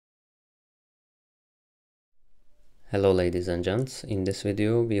Hello ladies and gents, in this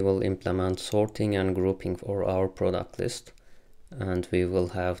video we will implement sorting and grouping for our product list, and we will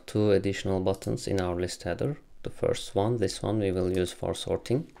have two additional buttons in our list header. The first one, this one, we will use for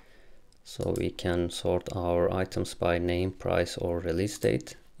sorting, so we can sort our items by name, price or release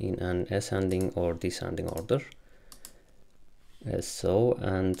date in an ascending or descending order, as so,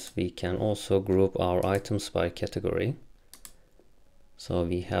 and we can also group our items by category, so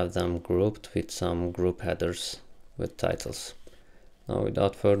we have them grouped with some group headers with titles. Now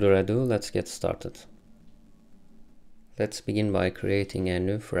without further ado, let's get started. Let's begin by creating a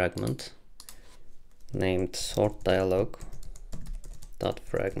new fragment named sort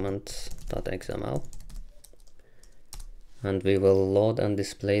dialog.fragment.xml, and we will load and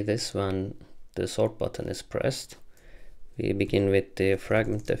display this when the sort button is pressed. We begin with the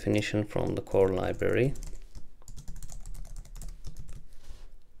fragment definition from the core library.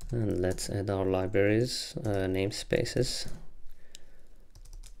 And let's add our libraries, namespaces.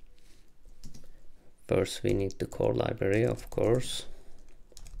 First we need the core library, of course,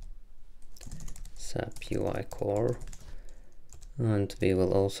 SAP UI core, and we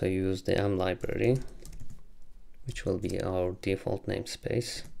will also use the M library, which will be our default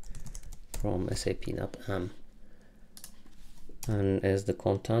namespace from sap.m. And as the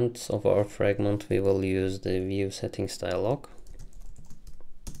contents of our fragment, we will use the view settings dialog.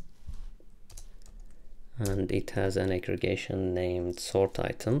 And it has an aggregation named sort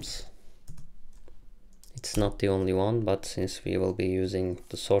items. It's not the only one, but since we will be using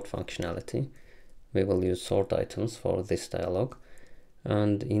the sort functionality, we will use sort items for this dialog.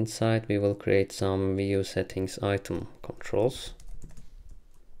 And inside we will create some view settings item controls.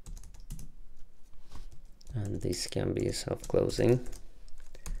 And this can be self-closing.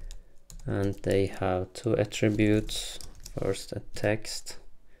 And they have two attributes. First, a text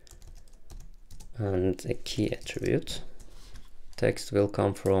and a key attribute. Text will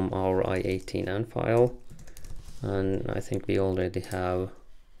come from our i18n file, and I think we already have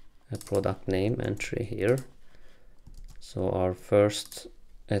a product name entry here. So our first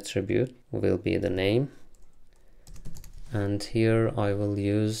attribute will be the name, and here I will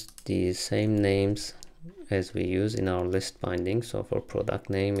use the same names as we use in our list binding. So for product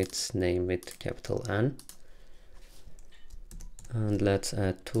name, it's name with capital N. And let's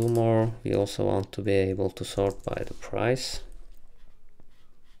add two more. We also want to be able to sort by the price,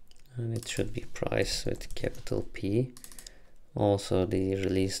 and it should be price with capital P. Also the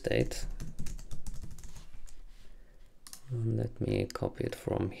release date. And let me copy it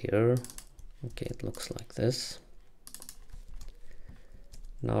from here. Okay, it looks like this.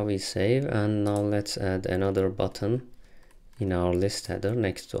 Now we save, and now let's add another button in our list header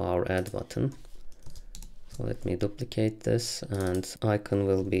next to our add button. So let me duplicate this, and icon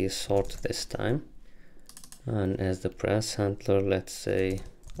will be sort this time. And as the press handler, let's say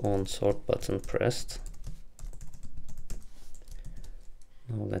on sort button pressed.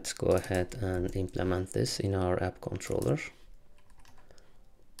 Now let's go ahead and implement this in our app controller.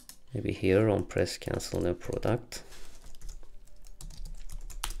 Maybe here on press cancel new product.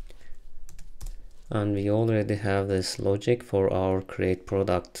 And we already have this logic for our create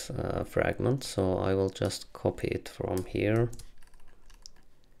product fragment, so I will just copy it from here.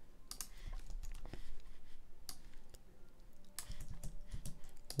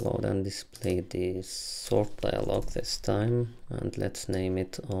 Load and display the sort dialog this time, and let's name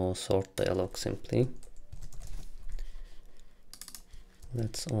it sort dialog simply.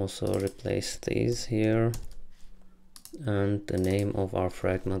 Let's also replace these here. And the name of our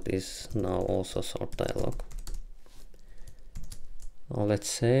fragment is now also sort dialog. Now let's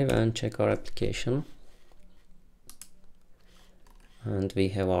save and check our application. And we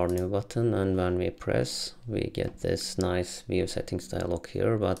have our new button, and when we press, we get this nice view settings dialog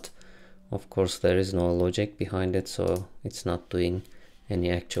here, but of course there is no logic behind it, so it's not doing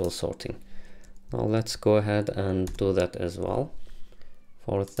any actual sorting. Now let's go ahead and do that as well.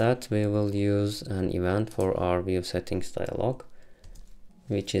 For that, we will use an event for our view settings dialog,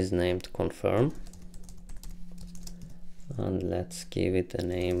 which is named confirm. And let's give it a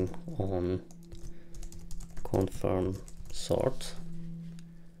name on confirm sort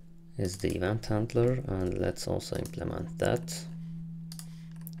is the event handler, and let's also implement that.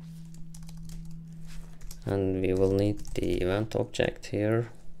 And we will need the event object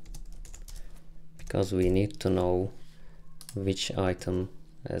here, because we need to know which item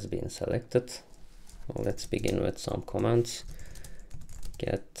has been selected. Well, let's begin with some commands.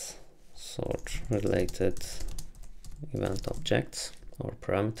 Get sort related event objects or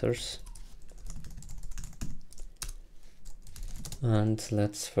parameters. And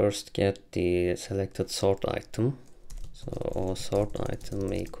let's first get the selected sort item So sort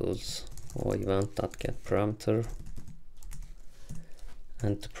item equals event.getParameter,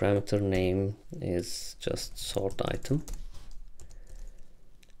 and the parameter name is just sort item.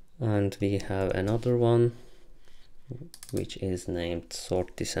 And we have another one which is named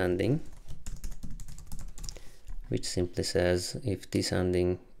sort descending, which simply says if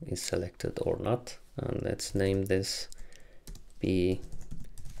descending is selected or not. And let's name this b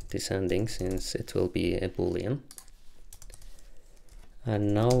descending, since it will be a boolean.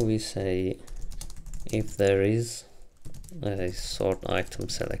 And now we say if there is a sort item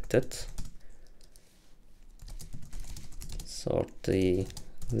selected, sort the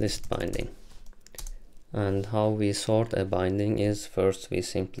list binding. And how we sort a binding is, first we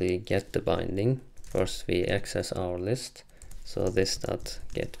simply get the binding. First we access our list, so this dot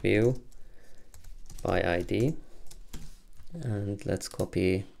get view by ID, and let's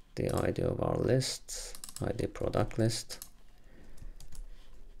copy the ID of our list, ID product list,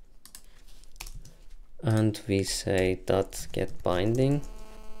 and we say dot get binding,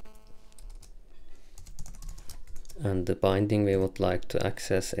 and the binding we would like to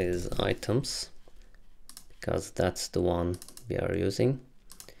access is items, because that's the one we are using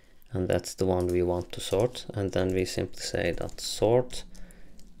and that's the one we want to sort. And then we simply say dot sort,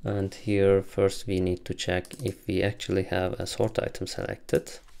 and here first we need to check if we actually have a sort item selected.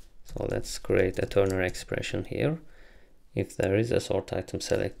 So let's create a Turner expression here. If there is a sort item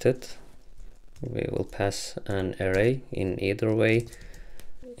selected, we will pass an array in either way.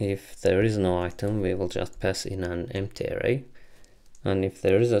 If there is no item, we will just pass in an empty array. And if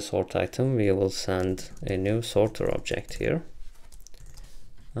there is a sort item, we will send a new sorter object here.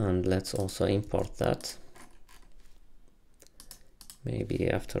 And let's also import that. Maybe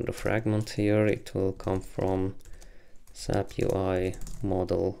after the fragment here, it will come from SAP UI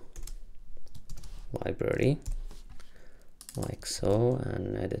model library, like so,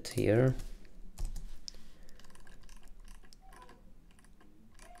 and add it here.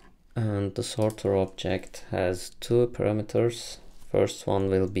 And the sorter object has two parameters. First one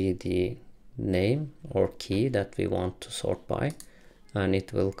will be the name or key that we want to sort by, and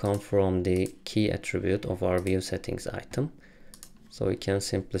it will come from the key attribute of our view settings item. So we can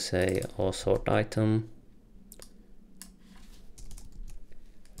simply say sort item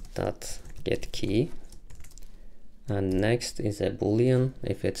dot get key, and next is a boolean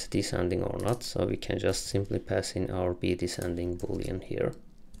if it's descending or not. So we can just simply pass in our b descending boolean here,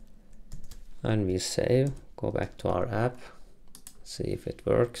 and we save, go back to our app, see if it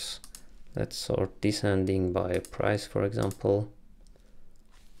works. Let's sort descending by price, for example.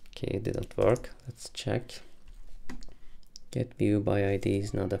 Okay, it didn't work. Let's check. Get view by ID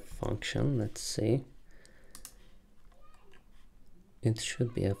is not a function. Let's see. It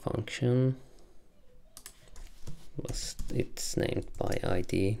should be a function, but it's named by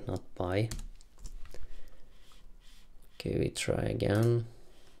ID, not by. Okay, we try again.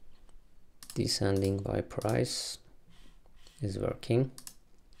 Descending by price is working.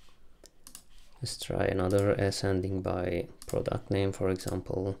 Let's try another ascending by product name, for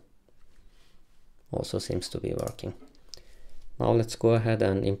example. Also seems to be working. Now let's go ahead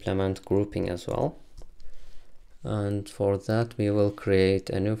and implement grouping as well. And for that we will create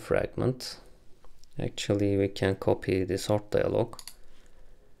a new fragment. Actually, we can copy the sort dialog.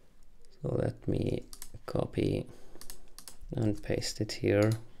 So let me copy and paste it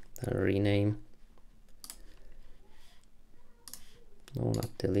here and rename. No,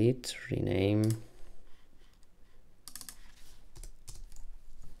 not delete, rename.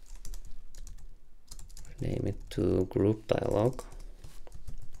 Name it to group dialog.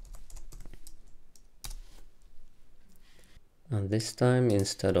 And this time,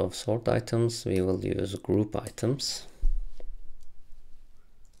 instead of sort items, we will use group items.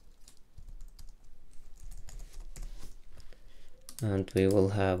 And we will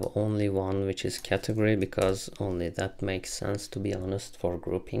have only one, which is category, because only that makes sense, to be honest, for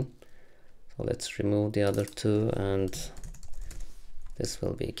grouping. So let's remove the other two, and this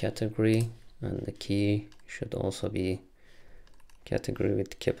will be category, and the key should also be category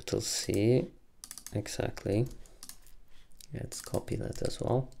with capital C. Exactly. Let's copy that as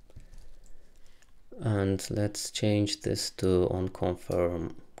well. And let's change this to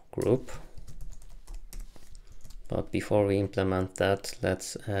onConfirm group. But before we implement that,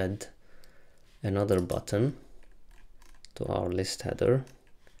 let's add another button to our list header.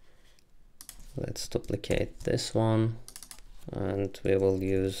 Let's duplicate this one, and we will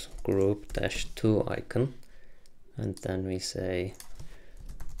use group-2 icon, and then we say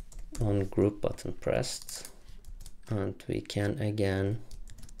on group button pressed, and we can again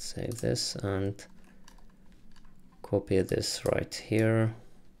save this and copy this right here,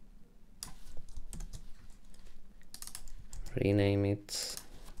 rename it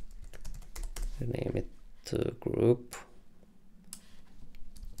to group.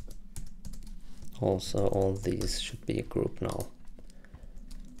 Also, all these should be a group now.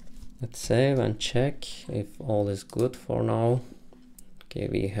 Let's save and check if all is good for now. Okay,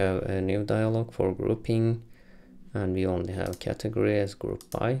 we have a new dialog for grouping, and we only have category as group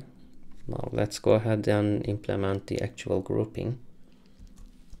by. Now let's go ahead and implement the actual grouping.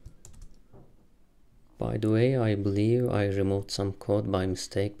 By the way, I believe I removed some code by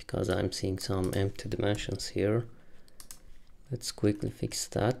mistake because I'm seeing some empty dimensions here. Let's quickly fix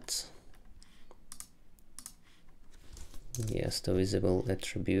that. Yes, the visible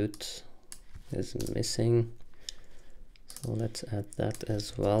attribute is missing. So let's add that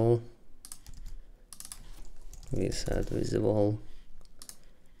as well. We said visible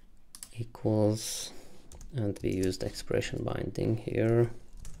equals, and we used expression binding here.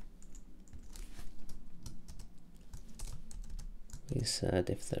 We said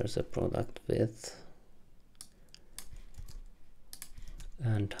if there's a product width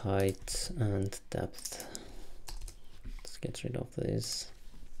and height and depth. Let's get rid of this.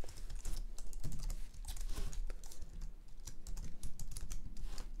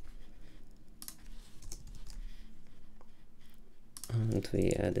 And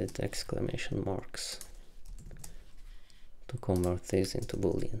we added exclamation marks to convert these into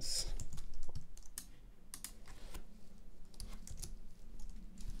booleans.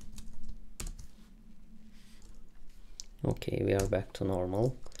 Okay, we are back to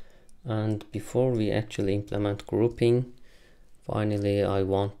normal. And before we actually implement grouping, finally I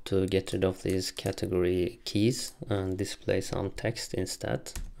want to get rid of these category keys and display some text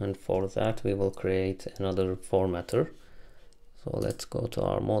instead. And for that we will create another formatter. So let's go to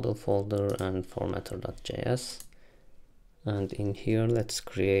our model folder and formatter.js. And in here let's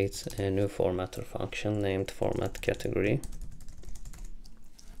create a new formatter function named format category,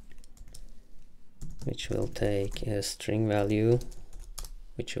 which will take a string value,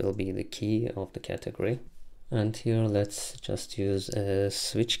 which will be the key of the category. And here let's just use a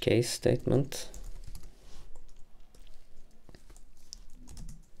switch case statement.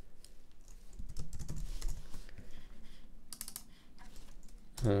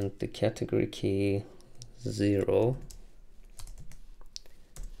 And the category key 0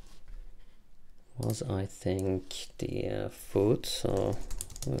 was, I think, the food. So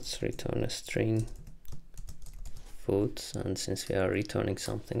let's return a string food, and since we are returning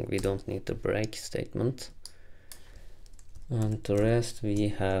something, we don't need the break statement. And the rest we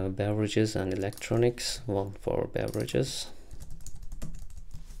have beverages and electronics, 1 for beverages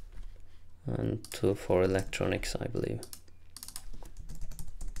and 2 for electronics, I believe.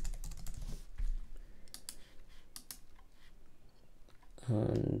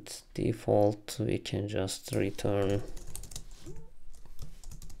 And default we can just return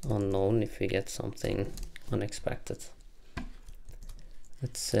unknown if we get something unexpected.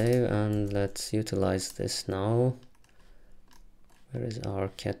 Let's save and let's utilize this now. Where is our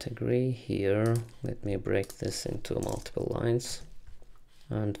category? Here. Let me break this into multiple lines.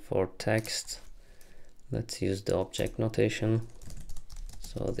 And for text, let's use the object notation.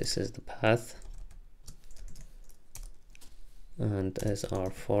 So this is the path. And as our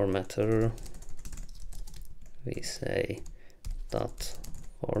formatter, we say dot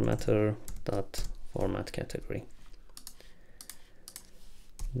formatter dot format category.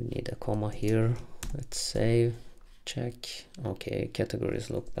 We need a comma here. Let's save, check. Okay,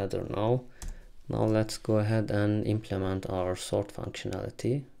 categories look better now. Now let's go ahead and implement our sort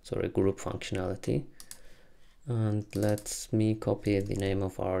functionality, sorry, group functionality. And let me copy the name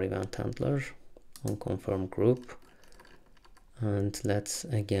of our event handler on confirm group. And let's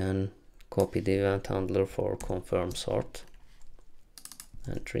again copy the event handler for confirm sort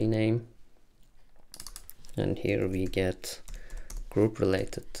and rename. And here we get group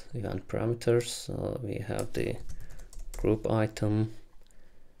related event parameters. So we have the group item,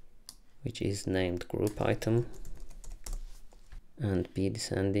 which is named group item, and b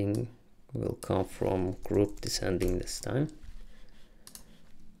descending will come from group descending this time.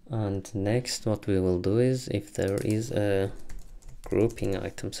 And next what we will do is, if there is a grouping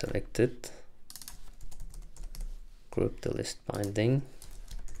item selected, group the list binding,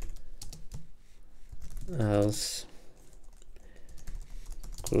 else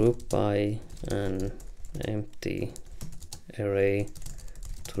group by an empty array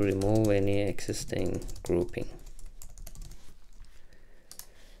to remove any existing grouping.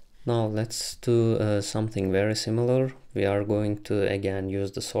 Now let's do something very similar. We are going to again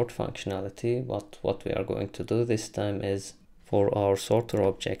use the sort functionality, but what we are going to do this time is for our sorter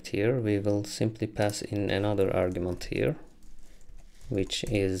object here, we will simply pass in another argument here, which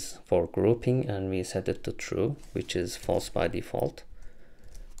is for grouping, and we set it to true, which is false by default.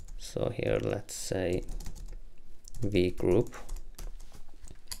 So here let's say vgroup,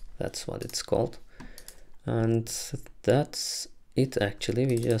 that's what it's called. And that's it actually.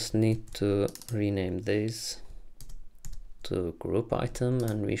 We just need to rename this to group item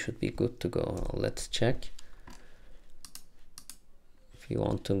and we should be good to go. Let's check. If you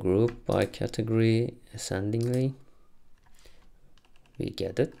want to group by category ascendingly, we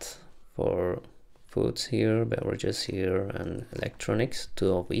get it for foods here, beverages here, and electronics,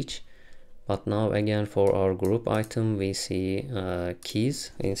 2 of each. But now again for our group item we see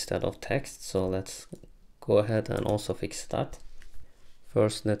keys instead of text, so let's go ahead and also fix that.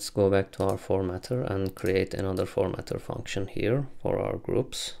 First let's go back to our formatter and create another formatter function here for our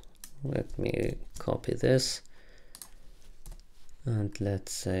groups. Let me copy this and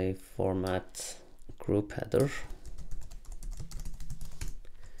let's say format group header.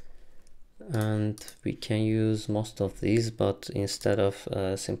 And we can use most of these, but instead of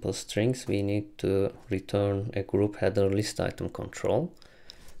simple strings we need to return a group header list item control.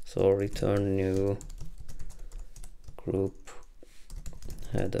 So return new group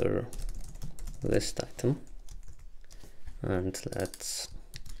header list item and let's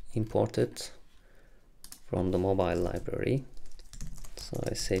import it from the mobile library. So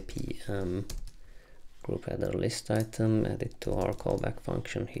I say pm group header list item, add it to our callback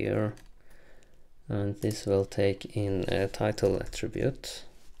function here. And this will take in a title attribute.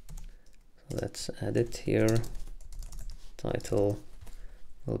 So let's add it here. Title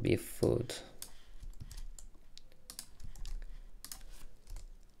will be food.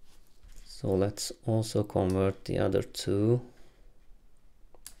 So let's also convert the other 2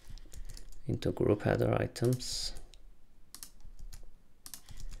 into group header items.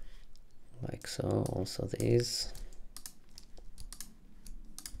 Like so, also these.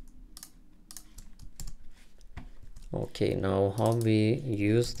 Okay, now how we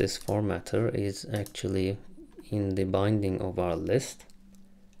use this formatter is actually in the binding of our list.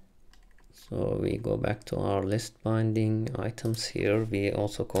 So we go back to our list binding items here. We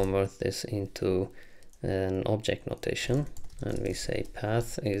also convert this into an object notation and we say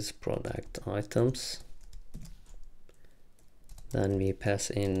path is product items. Then we pass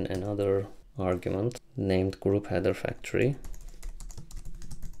in another argument named group header factory.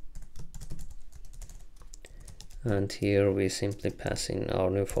 And here we simply pass in our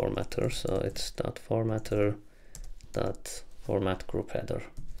new formatter, so it's .formatter .format group header.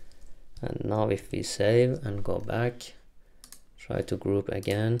 And now if we save and go back, try to group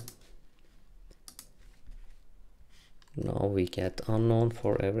again, now we get unknown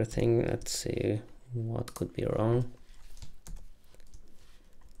for everything. Let's see what could be wrong.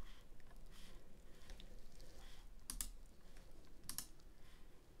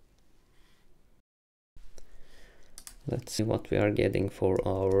 Let's see what we are getting for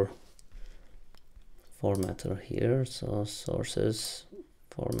our formatter here. So sources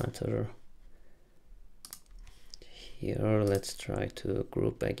formatter here. Let's try to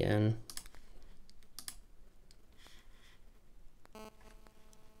group again.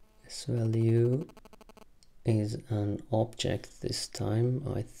 This value is an object this time.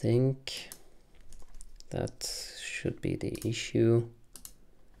 I think that should be the issue.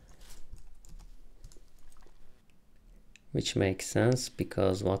 Which makes sense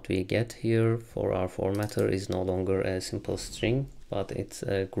because what we get here for our formatter is no longer a simple string, but it's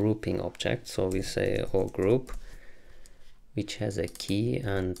a grouping object. So we say group, which has a key,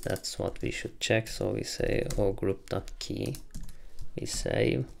 and that's what we should check. So we say group.key. We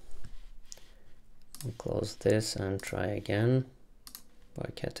save and close this and try again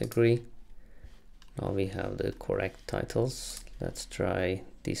by category. Now we have the correct titles. Let's try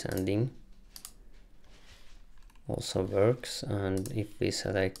descending. Also works, and if we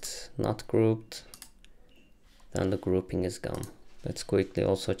select not grouped, then the grouping is gone. Let's quickly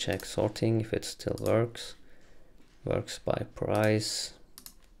also check sorting if it still works. Works by price,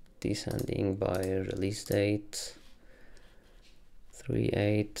 descending by release date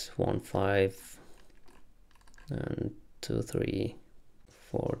 3815 and 23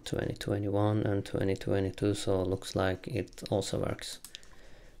 for 2021 and 2022, so it looks like it also works.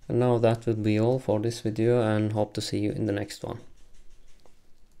 And now that would be all for this video, and hope to see you in the next one.